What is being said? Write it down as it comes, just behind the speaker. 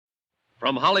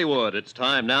From Hollywood, it's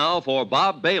time now for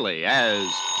Bob Bailey as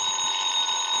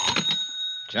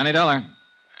Johnny Dollar.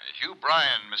 Hugh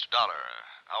Bryan, Mr. Dollar.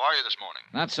 How are you this morning?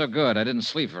 Not so good. I didn't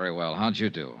sleep very well. How'd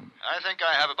you do? I think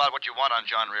I have about what you want on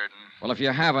John Reardon. Well, if you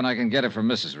haven't, I can get it from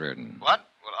Mrs. Reardon. What?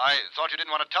 Well, I thought you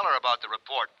didn't want to tell her about the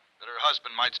report, that her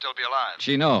husband might still be alive.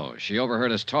 She knows. She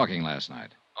overheard us talking last night.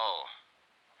 Oh.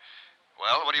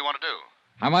 Well, what do you want to do?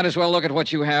 I might as well look at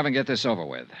what you have and get this over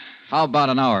with. How about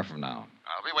an hour from now?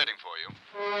 I'll be waiting for you.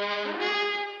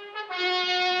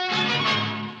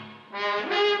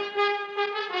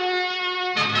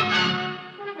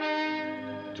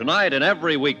 Tonight and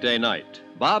every weekday night,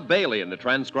 Bob Bailey in the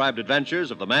transcribed adventures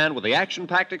of the man with the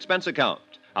action-packed expense account,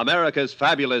 America's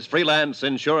fabulous freelance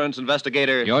insurance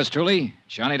investigator. Yours truly,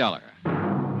 Johnny Dollar.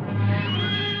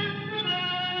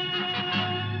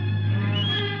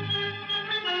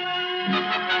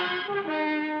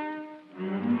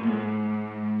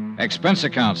 Expense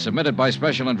account submitted by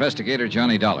Special Investigator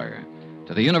Johnny Dollar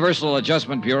to the Universal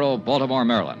Adjustment Bureau, Baltimore,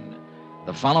 Maryland.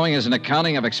 The following is an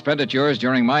accounting of expenditures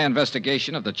during my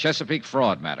investigation of the Chesapeake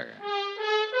fraud matter.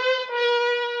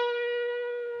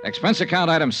 Expense account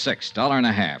item 6,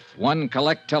 $1.50. One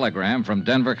collect telegram from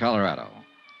Denver, Colorado.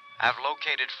 I've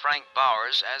located Frank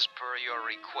Bowers as per your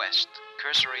request.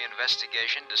 Cursory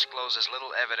investigation discloses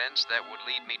little evidence that would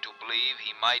lead me to believe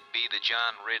he might be the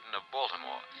John Reardon of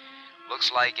Baltimore.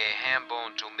 Looks like a ham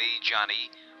bone to me,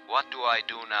 Johnny. What do I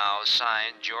do now?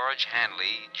 Signed, George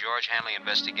Hanley, George Hanley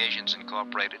Investigations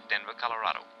Incorporated, Denver,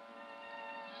 Colorado.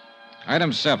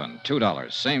 Item 7,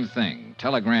 $2. Same thing.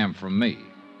 Telegram from me.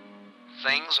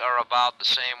 Things are about the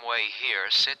same way here.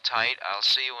 Sit tight. I'll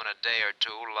see you in a day or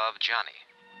two. Love, Johnny.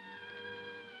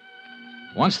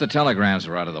 Once the telegrams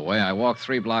were out of the way, I walked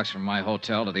 3 blocks from my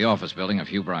hotel to the office building of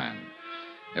Hugh Bryan.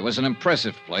 It was an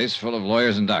impressive place full of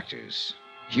lawyers and doctors.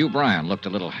 Hugh Bryan looked a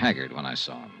little haggard when I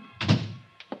saw him.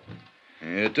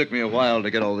 It took me a while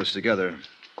to get all this together.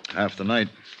 Half the night.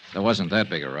 There wasn't that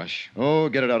big a rush. Oh,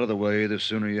 get it out of the way. The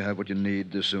sooner you have what you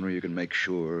need, the sooner you can make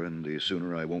sure, and the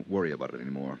sooner I won't worry about it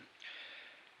anymore.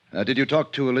 Did you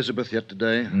talk to Elizabeth yet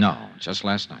today? No, just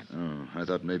last night. Oh, I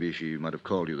thought maybe she might have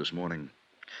called you this morning.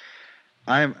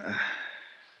 I'm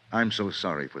so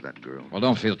sorry for that girl. Well,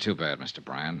 don't feel too bad, Mr.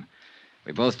 Bryan.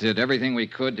 We both did everything we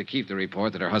could to keep the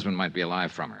report that her husband might be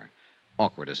alive from her.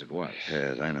 Awkward as it was.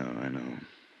 Yes, I know.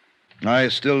 I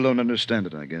still don't understand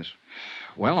it, I guess.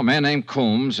 Well, a man named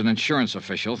Coombs, an insurance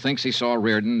official, thinks he saw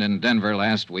Reardon in Denver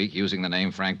last week using the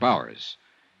name Frank Bowers.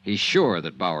 He's sure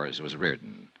that Bowers was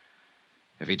Reardon.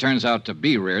 If he turns out to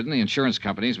be Reardon, the insurance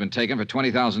company's been taken for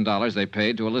 $20,000 they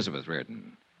paid to Elizabeth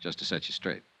Reardon, just to set you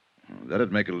straight.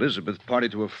 That'd make Elizabeth party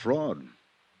to a fraud.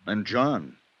 And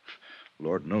John.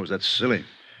 Lord knows that's silly.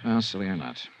 Well, silly or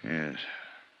not. Yes.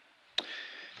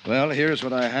 Well, here's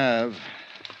what I have.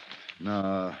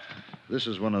 Now, this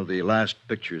is one of the last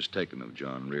pictures taken of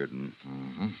John Reardon.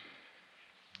 Mm-hmm.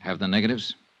 Have the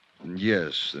negatives?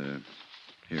 Yes.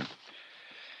 Here.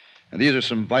 And these are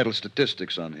some vital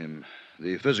statistics on him.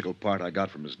 The physical part I got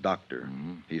from his doctor.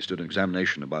 Mm-hmm. He stood an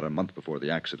examination about a month before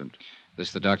the accident.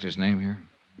 This the doctor's name here?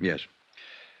 Yes.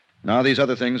 Now, these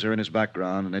other things are in his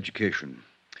background and education.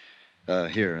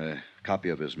 Here, a copy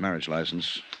of his marriage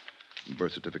license,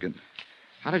 birth certificate.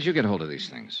 How did you get hold of these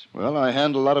things? Well, I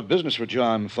handled a lot of business for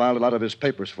John, filed a lot of his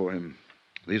papers for him.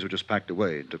 These were just packed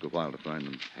away. It took a while to find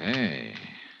them. Hey.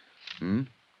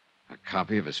 A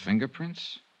copy of his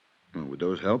fingerprints? Oh, would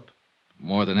those help?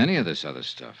 More than any of this other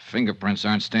stuff. Fingerprints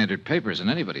aren't standard papers in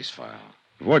anybody's file.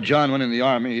 Before John went in the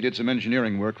Army, he did some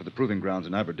engineering work for the proving grounds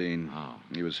in Aberdeen. Oh.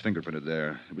 He was fingerprinted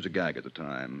there. It was a gag at the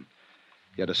time.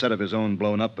 He had a set of his own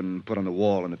blown up and put on the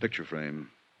wall in a picture frame.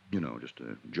 You know, just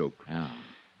a joke. Yeah.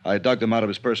 I dug them out of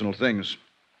his personal things.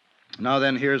 Now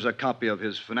then, here's a copy of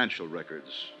his financial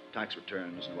records, tax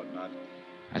returns and whatnot.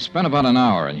 I spent about an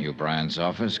hour in Hugh Bryan's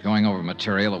office going over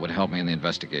material that would help me in the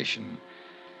investigation.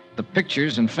 The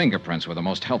pictures and fingerprints were the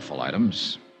most helpful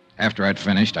items. After I'd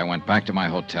finished, I went back to my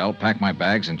hotel, packed my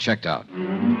bags, and checked out.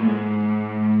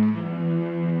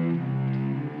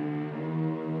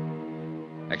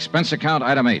 Expense account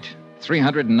item 8,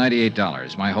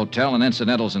 $398. My hotel and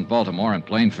incidentals in Baltimore and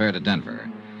plane fare to Denver.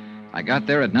 I got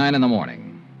there at 9 in the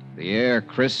morning. The air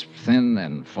crisp, thin,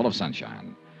 and full of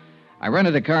sunshine. I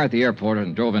rented a car at the airport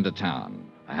and drove into town.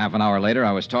 A half an hour later,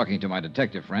 I was talking to my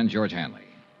detective friend, George Hanley.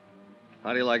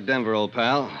 How do you like Denver, old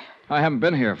pal? I haven't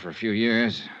been here for a few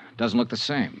years. Doesn't look the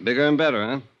same. Bigger and better,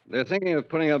 huh? They're thinking of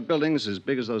putting up buildings as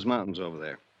big as those mountains over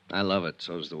there. I love it.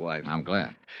 So does the wife. I'm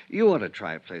glad. You ought to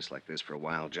try a place like this for a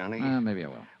while, Johnny. Maybe I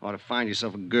will. Ought to find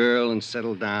yourself a girl and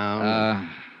settle down.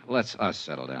 Let's us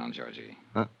settle down, Georgie.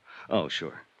 Huh? Oh,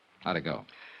 sure. How'd it go?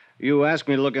 You asked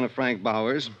me to look into Frank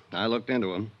Bowers. I looked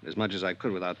into him as much as I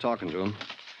could without talking to him.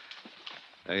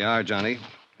 There you are, Johnny.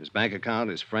 His bank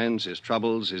account, his friends, his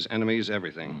troubles, his enemies,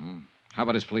 everything. Mm-hmm. How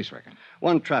about his police record?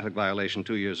 One traffic violation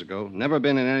 2 years ago. Never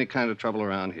been in any kind of trouble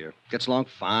around here. Gets along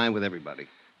fine with everybody.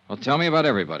 Well, tell me about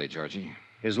everybody, Georgie.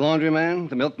 His laundryman,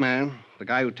 the milkman, the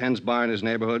guy who tends bar in his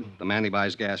neighborhood, the man he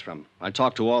buys gas from. I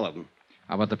talked to all of them.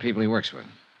 How about the people he works with?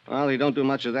 Well, he don't do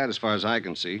much of that as far as I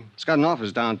can see. He's got an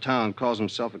office downtown, calls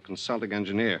himself a consulting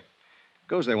engineer.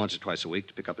 Goes there once or twice a week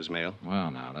to pick up his mail. Well,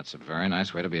 now, that's a very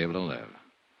nice way to be able to live.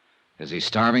 Is he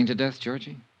starving to death,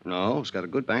 Georgie? No, he's got a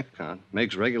good bank account.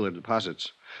 Makes regular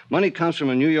deposits. Money comes from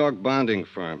a New York bonding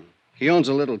firm. He owns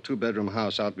a little two-bedroom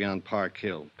house out beyond Park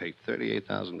Hill. Paid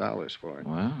 $38,000 for it.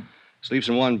 Well, Sleeps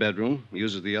in one bedroom,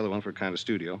 uses the other one for a kind of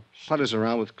studio. Putters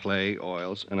around with clay,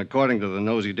 oils, and according to the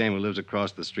nosy dame who lives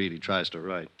across the street, he tries to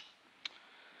write.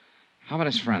 how about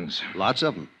his friends? Lots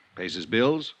of them. Pays his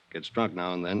bills, gets drunk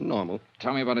now and then, normal.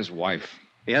 Tell me about his wife.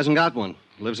 He hasn't got one.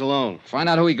 Lives alone. Find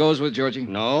out who he goes with, Georgie.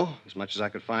 No, as much as I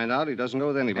could find out, he doesn't go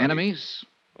with anybody. Enemies?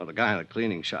 Well, the guy in the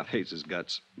cleaning shop hates his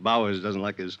guts. Bowers doesn't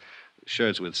like his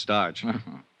shirts with starch.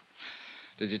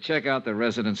 Did you check out the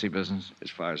residency business? As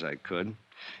far as I could.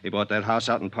 He bought that house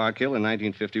out in Park Hill in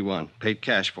 1951. Paid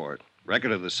cash for it.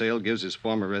 Record of the sale gives his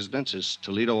former residence as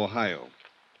Toledo, Ohio.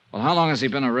 Well, how long has he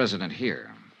been a resident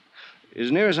here? As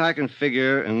near as I can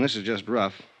figure, and this is just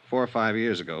rough, 4 or 5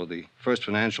 years ago, the first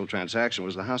financial transaction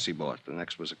was the house he bought. The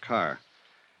next was a car.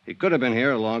 He could have been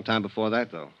here a long time before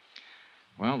that, though.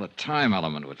 Well, the time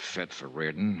element would fit for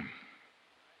Reardon.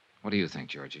 What do you think,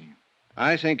 Georgie?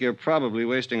 I think you're probably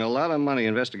wasting a lot of money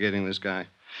investigating this guy.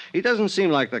 He doesn't seem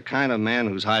like the kind of man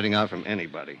who's hiding out from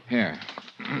anybody. Here,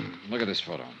 look at this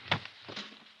photo.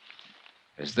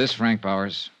 Is this Frank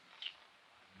Bowers?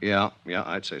 Yeah,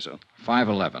 I'd say so.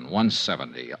 5'11",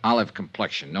 170, olive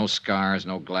complexion, no scars,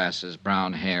 no glasses,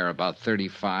 brown hair, about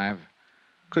 35.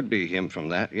 Could be him from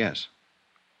that, yes.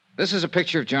 This is a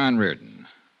picture of John Reardon,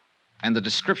 and the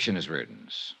description is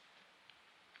Reardon's.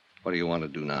 What do you want to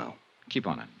do now? Keep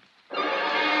on it.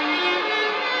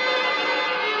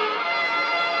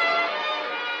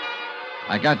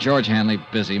 I got George Hanley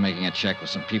busy making a check with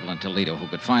some people in Toledo who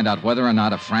could find out whether or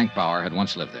not a Frank Bauer had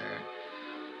once lived there.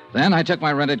 Then I took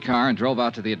my rented car and drove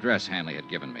out to the address Hanley had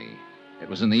given me. It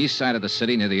was in the east side of the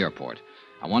city near the airport,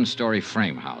 a one-story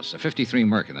frame house, a 53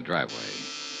 Merc in the driveway.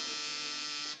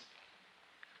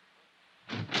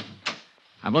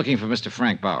 I'm looking for Mr.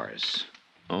 Frank Bowers.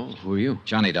 Oh, who are you?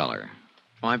 Johnny Dollar.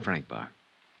 Oh, I'm Frank Bauer.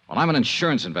 Well, I'm an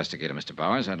insurance investigator, Mr.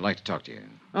 Bowers. I'd like to talk to you.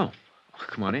 Oh,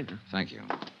 come on in. Thank you.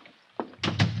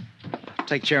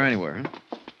 Take chair anywhere, huh?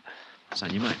 What's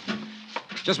on your mind?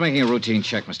 Just making a routine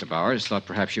check, Mr. Bowers. Thought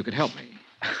perhaps you could help me.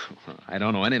 I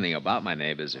don't know anything about my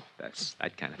neighbors, if that's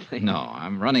that kind of thing. No,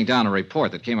 I'm running down a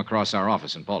report that came across our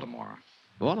office in Baltimore.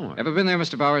 Baltimore? Ever been there,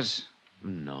 Mr. Bowers?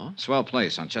 No. Swell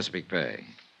place on Chesapeake Bay.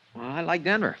 Well, I like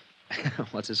Denver.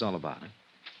 What's this all about?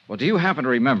 Well, do you happen to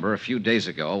remember a few days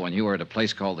ago when you were at a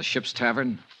place called the Ship's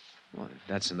Tavern? Well,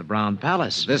 that's in the Brown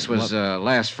Palace. This was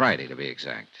last Friday, to be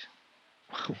exact.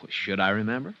 Should I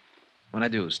remember? What I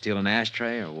do, steal an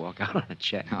ashtray or walk out on a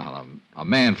check? Well, a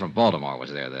man from Baltimore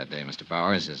was there that day, Mr.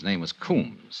 Bowers. His name was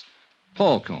Coombs.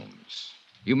 Paul Coombs.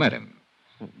 You met him.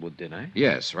 Well, did I?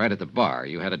 Yes, right at the bar.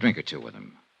 You had a drink or two with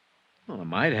him. Well, I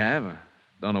might have. I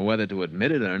don't know whether to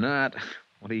admit it or not.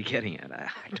 What are you getting at?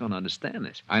 I don't understand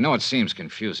this. I know it seems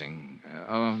confusing.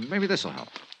 Maybe this will help.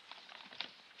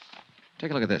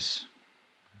 Take a look at this.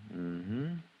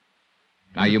 Mm-hmm.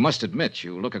 Now, you must admit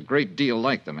you look a great deal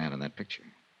like the man in that picture.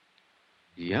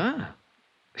 Yeah.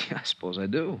 Yeah, I suppose I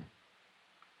do.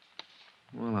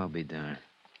 Well, I'll be darned.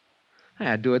 Hey,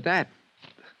 I'd do it that.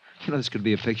 You know, this could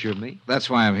be a picture of me. That's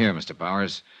why I'm here, Mr.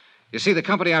 Bowers. You see, the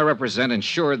company I represent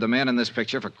insured the man in this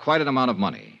picture for quite an amount of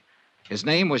money. His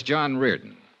name was John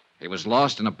Reardon. He was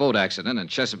lost in a boat accident in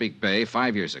Chesapeake Bay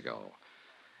 5 years ago.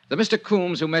 The Mr.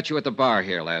 Coombs who met you at the bar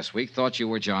here last week thought you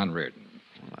were John Reardon.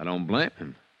 Well, I don't blame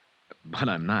him. But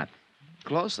I'm not.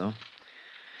 Close, though.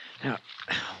 Now,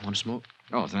 want to smoke?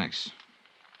 Oh, thanks.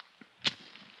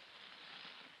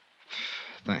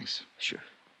 Thanks. Sure.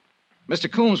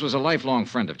 Mr. Coombs was a lifelong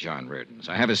friend of John Reardon's.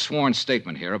 I have his sworn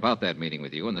statement here about that meeting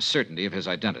with you and the certainty of his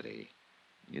identity.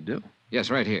 You do? Yes,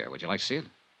 right here. Would you like to see it?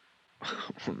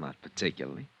 Well, not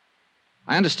particularly.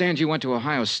 I understand you went to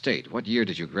Ohio State. What year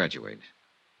did you graduate?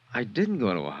 I didn't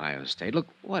go to Ohio State. Look,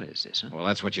 what is this, huh? Well,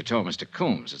 that's what you told Mr.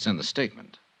 Coombs. It's in the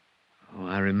statement. Oh,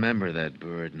 I remember that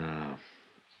bird now.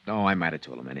 Oh, I might have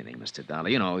told him anything, Mr. Dollar.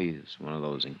 You know, he's one of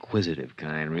those inquisitive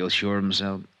kind, real sure of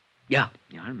himself. Yeah,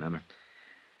 I remember.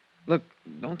 Look,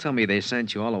 don't tell me they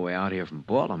sent you all the way out here from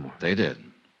Baltimore. They did.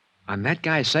 On that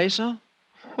guy's say-so?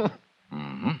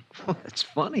 Mm-hmm. That's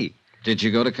funny. Did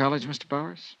you go to college, Mr.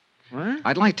 Bowers? What?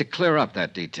 I'd like to clear up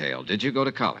that detail. Did you go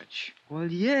to college? Well,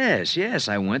 yes.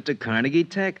 I went to Carnegie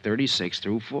Tech, 36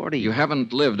 through 40. You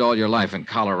haven't lived all your life in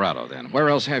Colorado, then. Where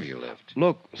else have you lived?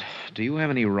 Look, do you have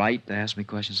any right to ask me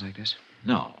questions like this?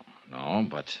 No,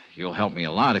 but you'll help me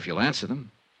a lot if you'll answer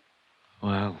them.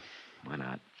 Well, why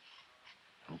not?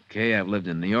 Okay, I've lived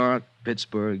in New York,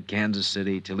 Pittsburgh, Kansas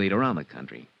City, Toledo, around the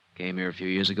country. Came here a few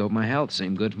years ago with my health.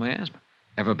 Seemed good for my asthma.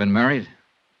 Ever been married?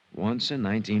 Once in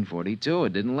 1942.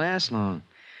 It didn't last long.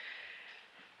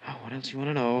 Oh, what else you want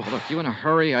to know? Well, look, you in a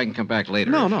hurry? I can come back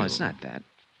later. No, it's not that.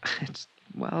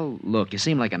 Well, look, you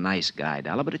seem like a nice guy,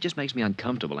 Dollar, but it just makes me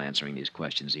uncomfortable answering these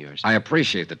questions of yours. I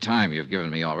appreciate the time you've given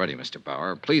me already, Mr.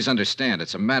 Bauer. Please understand,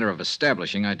 it's a matter of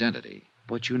establishing identity.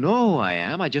 But you know who I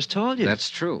am. I just told you. That's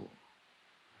true.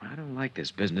 I don't like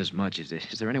this business much.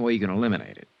 Is there any way you can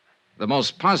eliminate it? The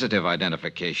most positive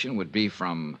identification would be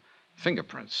from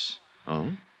fingerprints.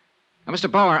 Oh? Now,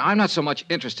 Mr. Bauer, I'm not so much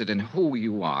interested in who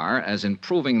you are as in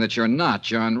proving that you're not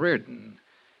John Reardon.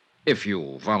 If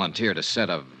you volunteered a set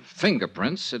of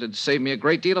fingerprints, it'd save me a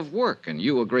great deal of work and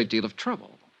you a great deal of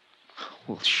trouble.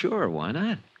 Well, sure, why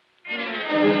not?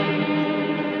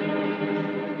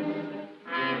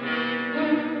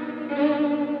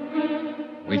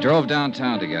 We drove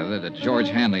downtown together to George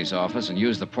Hanley's office and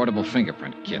used the portable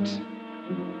fingerprint kit.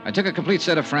 I took a complete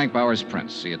set of Frank Bauer's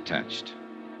prints he attached.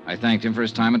 I thanked him for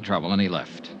his time and trouble, and he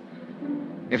left.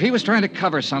 If he was trying to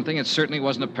cover something, it certainly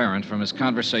wasn't apparent from his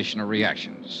conversational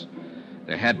reactions.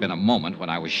 There had been a moment when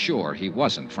I was sure he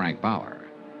wasn't Frank Bauer.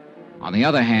 On the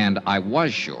other hand, I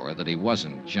was sure that he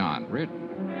wasn't John Reardon.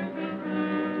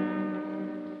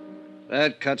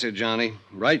 That cuts it, Johnny.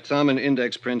 Right thumb and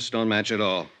index prints don't match at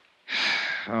all.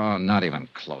 Oh, not even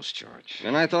close, George.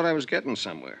 And I thought I was getting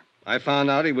somewhere. I found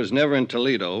out he was never in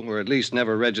Toledo, or at least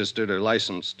never registered or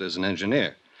licensed as an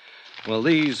engineer. Well,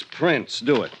 these prints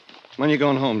do it. When are you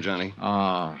going home, Johnny?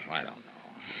 Oh, I don't know.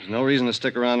 There's no reason to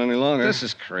stick around any longer. This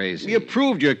is crazy. You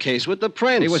proved your case with the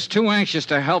prints. He was too anxious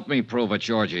to help me prove it,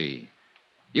 Georgie.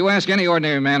 You ask any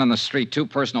ordinary man on the street 2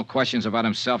 personal questions about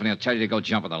himself, and he'll tell you to go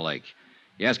jump in the lake.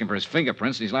 You ask him for his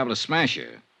fingerprints, and he's liable to smash you.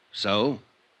 So?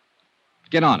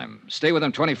 Get on him. Stay with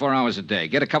him 24 hours a day.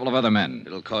 Get a couple of other men.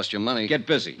 It'll cost you money. Get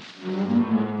busy.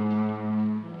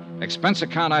 Expense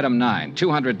account item 9,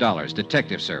 $200,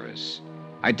 detective service.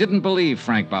 I didn't believe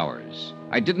Frank Bowers.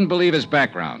 I didn't believe his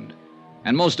background.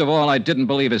 And most of all, I didn't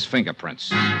believe his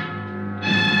fingerprints.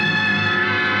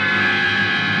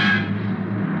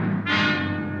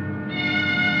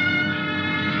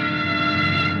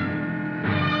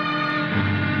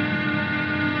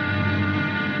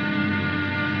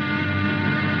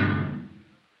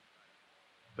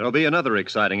 There'll be another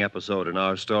exciting episode in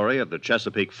our story of the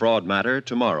Chesapeake fraud matter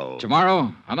tomorrow.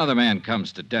 Tomorrow, another man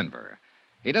comes to Denver.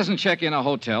 He doesn't check in a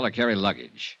hotel or carry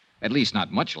luggage. At least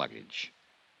not much luggage.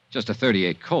 Just a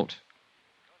 .38 Colt.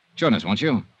 Join us, won't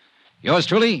you? Yours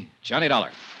truly, Johnny Dollar.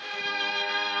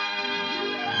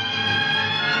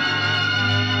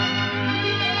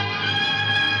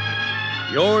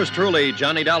 Yours truly,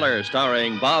 Johnny Dollar,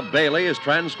 starring Bob Bailey, is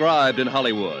transcribed in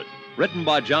Hollywood. Written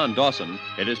by John Dawson,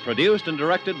 it is produced and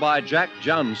directed by Jack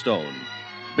Johnstone.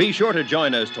 Be sure to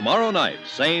join us tomorrow night,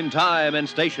 same time and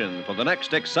station, for the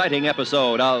next exciting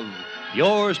episode of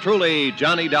Yours truly,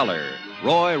 Johnny Dollar.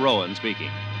 Roy Rowan speaking.